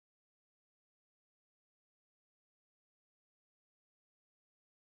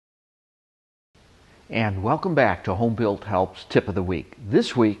And welcome back to Home Built Help's Tip of the Week.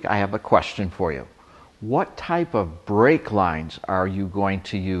 This week I have a question for you. What type of brake lines are you going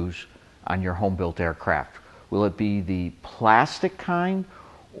to use on your home built aircraft? Will it be the plastic kind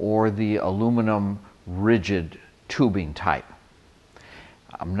or the aluminum rigid tubing type?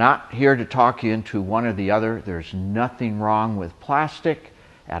 I'm not here to talk you into one or the other. There's nothing wrong with plastic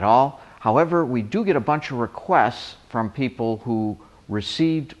at all. However, we do get a bunch of requests from people who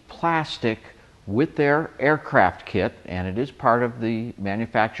received plastic with their aircraft kit, and it is part of the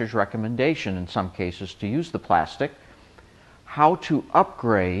manufacturer's recommendation in some cases to use the plastic, how to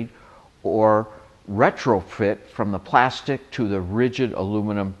upgrade or retrofit from the plastic to the rigid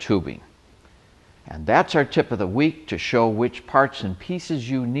aluminum tubing. And that's our tip of the week, to show which parts and pieces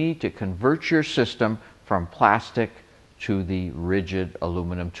you need to convert your system from plastic to the rigid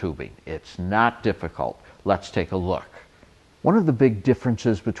aluminum tubing. It's not difficult. Let's take a look. One of the big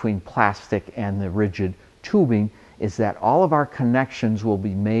differences between plastic and the rigid tubing is that all of our connections will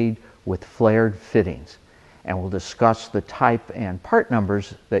be made with flared fittings, and we'll discuss the type and part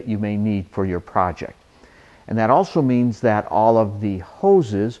numbers that you may need for your project. And that also means that all of the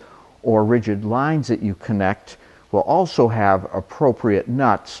hoses or rigid lines that you connect will also have appropriate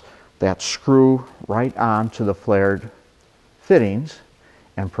nuts that screw right onto the flared fittings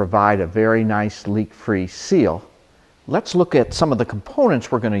and provide a very nice leak-free seal. Let's look at some of the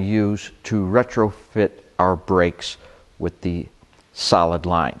components we're going to use to retrofit our brakes with the solid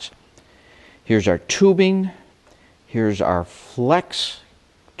lines. Here's our tubing, here's our flex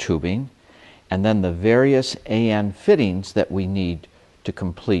tubing, and then the various AN fittings that we need to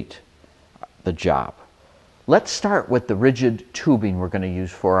complete the job. Let's start with the rigid tubing we're going to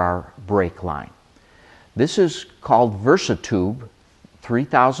use for our brake line. This is called VersaTube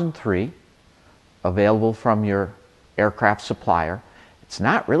 3003, available from your aircraft supplier. It's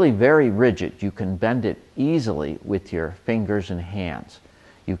not really very rigid. You can bend it easily with your fingers and hands.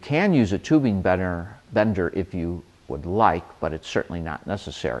 You can use a tubing bender if you would like, but it's certainly not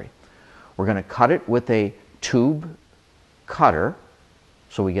necessary. We're going to cut it with a tube cutter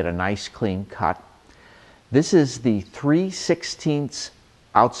so we get a nice clean cut. This is the 3/16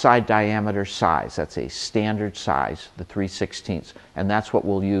 outside diameter size. That's a standard size, the 3/16, and that's what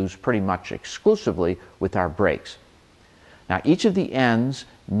we'll use pretty much exclusively with our brakes. Now, each of the ends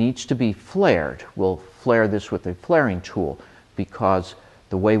needs to be flared. We'll flare this with a flaring tool because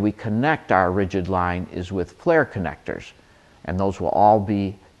the way we connect our rigid line is with flare connectors, and those will all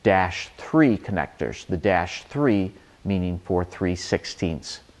be -3 connectors, the -3 meaning for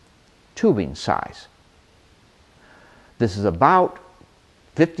 3/16 tubing size. This is about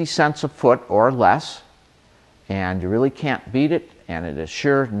 50 cents a foot or less, and you really can't beat it, and it is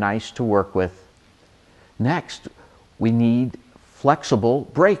sure nice to work with. Next, we need flexible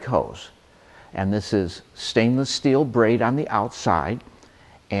brake hose, and this is stainless steel braid on the outside,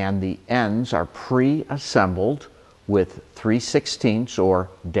 and the ends are pre-assembled with 3/16 or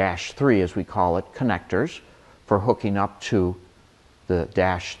 -3 as we call it connectors for hooking up to the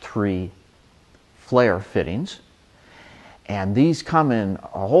 -3 flare fittings. And these come in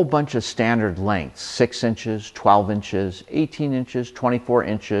a whole bunch of standard lengths: 6 inches, 12 inches, 18 inches, 24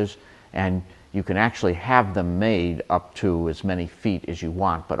 inches, and you can actually have them made up to as many feet as you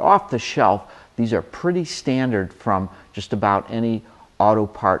want. But off the shelf, these are pretty standard from just about any auto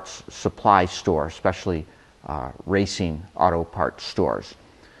parts supply store, especially racing auto parts stores.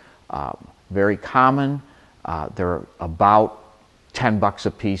 Very common. They're about $10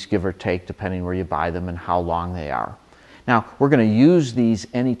 a piece, give or take, depending where you buy them and how long they are. Now, we're going to use these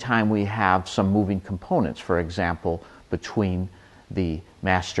anytime we have some moving components, for example, between the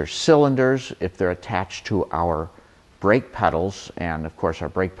master cylinders, if they're attached to our brake pedals, and of course our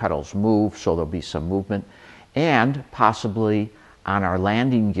brake pedals move, so there'll be some movement, and possibly on our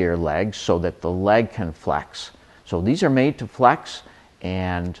landing gear legs so that the leg can flex. So these are made to flex,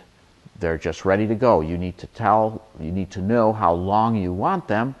 and they're just ready to go. You need to know how long you want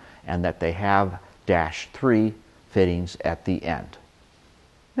them, and that they have -3 fittings at the end.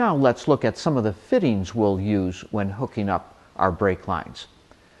 Now let's look at some of the fittings we'll use when hooking up our brake lines.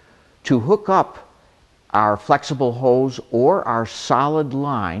 To hook up our flexible hose or our solid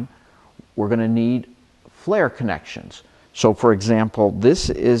line, we're going to need flare connections. So for example, this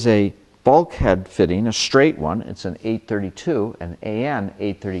is a bulkhead fitting, a straight one. It's an 832, an AN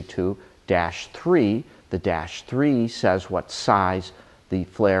 832-3. The -3 says what size the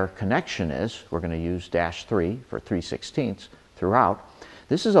flare connection is. We're going to use -3 for 3/16 throughout.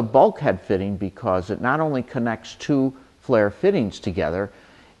 This is a bulkhead fitting because it not only connects two flare fittings together,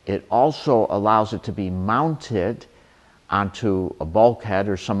 it also allows it to be mounted onto a bulkhead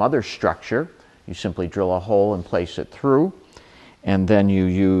or some other structure You simply drill a hole and place it through, and then you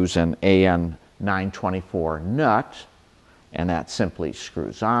use an AN 924 nut, and that simply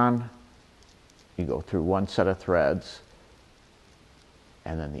screws on. You go through one set of threads,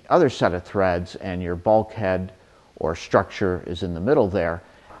 and then the other set of threads, and your bulkhead or structure is in the middle there.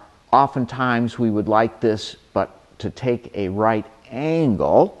 Oftentimes we would like this, but to take a right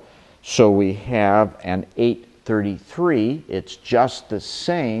angle, so we have an 833. It's just the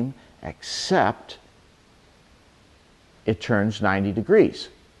same, except it turns 90 degrees.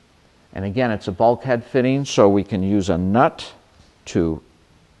 And again, it's a bulkhead fitting, so we can use a nut to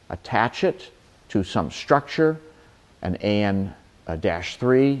attach it to some structure, an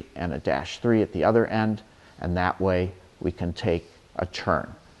AN-3 and a -3 at the other end, and that way we can take a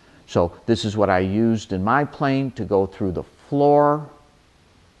turn. So this is what I used in my plane to go through the floor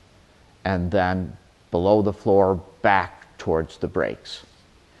and then below the floor back towards the brakes.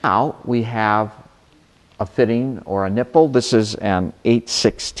 Now we have a fitting or a nipple. This is an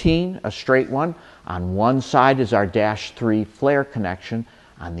 8/16, a straight one. On one side is our -3 flare connection.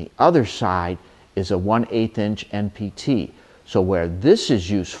 On the other side is a 1/8 inch NPT. So where this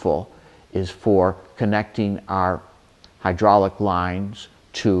is useful is for connecting our hydraulic lines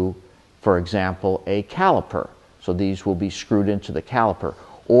to, for example, a caliper. So these will be screwed into the caliper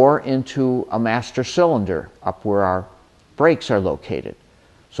or into a master cylinder up where our brakes are located.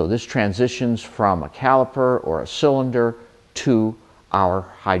 So this transitions from a caliper or a cylinder to our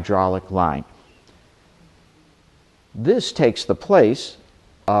hydraulic line. This takes the place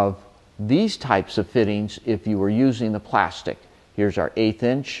of these types of fittings if you were using the plastic. Here's our 1/8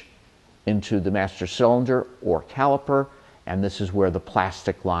 inch into the master cylinder or caliper, and this is where the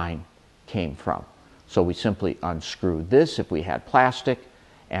plastic line came from. So we simply unscrew this if we had plastic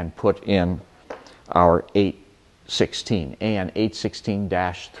and put in our 8/16, AN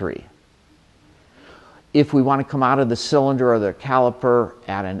 8/16-3. If we want to come out of the cylinder or the caliper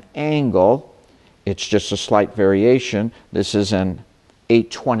at an angle, it's just a slight variation. This is an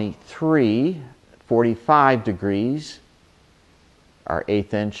 823, 45 degrees, our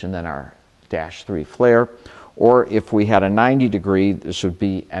 1/8 inch, and then our -3 flare. Or if we had a 90 degree, this would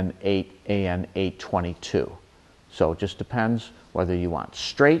be an AN 822. So it just depends whether you want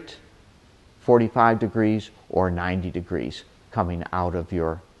straight 45 degrees or 90 degrees coming out of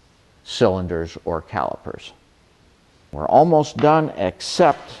your cylinders or calipers. We're almost done,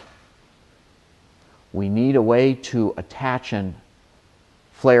 except we need a way to attach an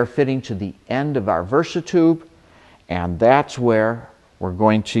flare fitting to the end of our Versatube, and that's where we're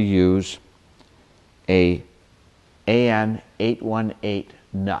going to use a AN 818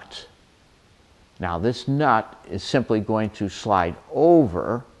 nut. Now this nut is simply going to slide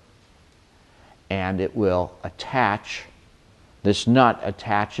over and it will attach. This nut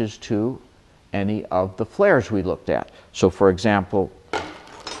attaches to any of the flares we looked at. So for example,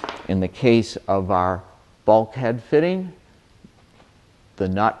 in the case of our bulkhead fitting, the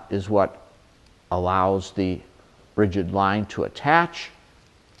nut is what allows the rigid line to attach.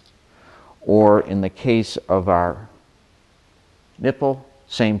 Or in the case of our nipple,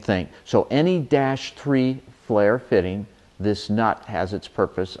 same thing. So any -3 flare fitting, this nut has its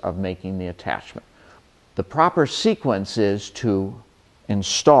purpose of making the attachment. The proper sequence is to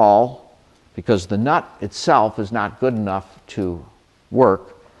install, because the nut itself is not good enough to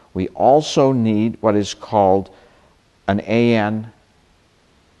work, we also need what is called an AN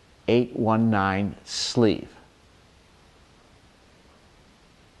 819 sleeve.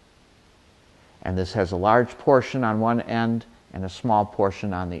 And this has a large portion on one end and a small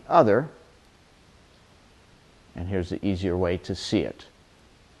portion on the other. And here's the easier way to see it.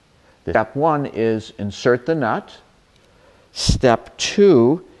 Step 1 is insert the nut. Step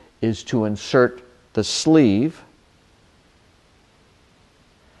 2 is to insert the sleeve.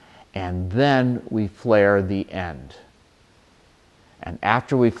 And then we flare the end. And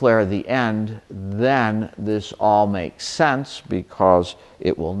after we flare the end, then this all makes sense because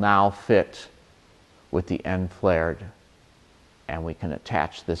it will now fit with the end flared, and we can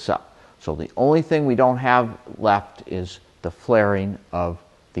attach this up. So the only thing we don't have left is the flaring of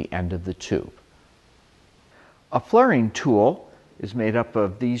the end of the tube. A flaring tool is made up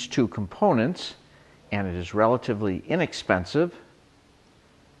of these two components, and it is relatively inexpensive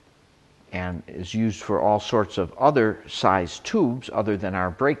and is used for all sorts of other size tubes other than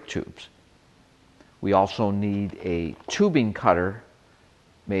our brake tubes. We also need a tubing cutter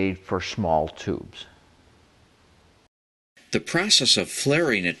made for small tubes. The process of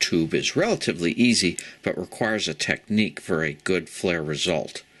flaring a tube is relatively easy, but requires a technique for a good flare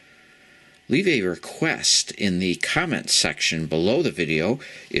result. Leave a request in the comment section below the video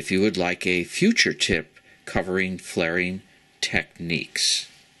if you would like a future tip covering flaring techniques.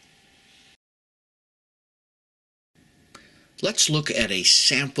 Let's look at a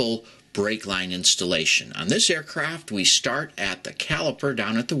sample brake line installation. On this aircraft, we start at the caliper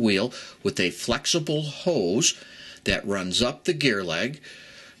down at the wheel with a flexible hose that runs up the gear leg.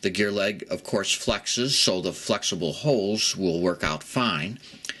 The gear leg, of course, flexes, so the flexible hose will work out fine.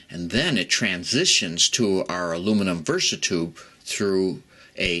 And then it transitions to our aluminum Versatube through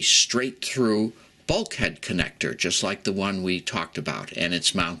a straight-through bulkhead connector, just like the one we talked about, and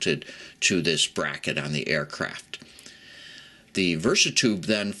it's mounted to this bracket on the aircraft. The Versatube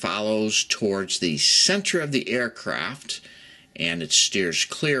then follows towards the center of the aircraft, and it steers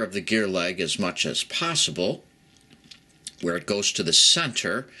clear of the gear leg as much as possible, where it goes to the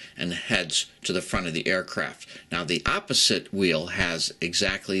center and heads to the front of the aircraft. Now the opposite wheel has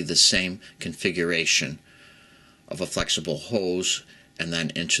exactly the same configuration of a flexible hose and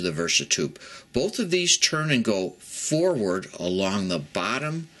then into the Versatube. Both of these turn and go forward along the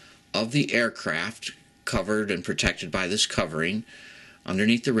bottom of the aircraft, covered and protected by this covering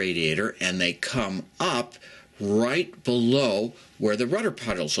underneath the radiator, and they come up right below where the rudder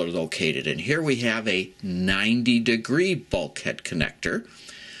pedals are located. And here we have a 90-degree bulkhead connector,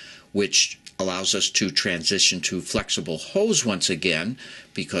 which allows us to transition to flexible hose once again,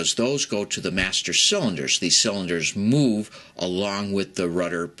 because those go to the master cylinders. These cylinders move along with the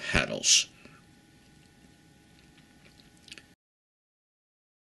rudder pedals.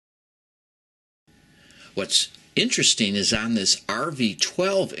 What's interesting is on this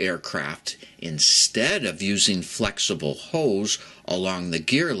RV-12 aircraft, instead of using flexible hose along the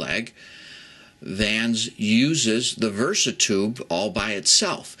gear leg, Vans uses the Versatube all by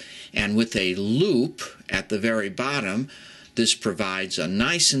itself. And with a loop at the very bottom, this provides a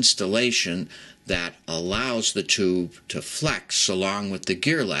nice installation that allows the tube to flex along with the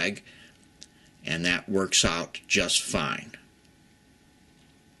gear leg, and that works out just fine.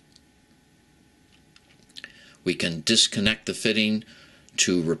 We can disconnect the fitting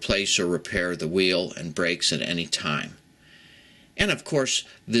to replace or repair the wheel and brakes at any time. And of course,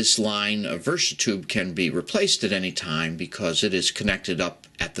 this line of Versatube can be replaced at any time because it is connected up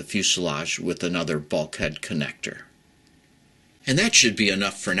at the fuselage with another bulkhead connector. And that should be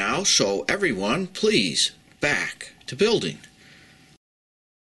enough for now, so everyone, please, back to building.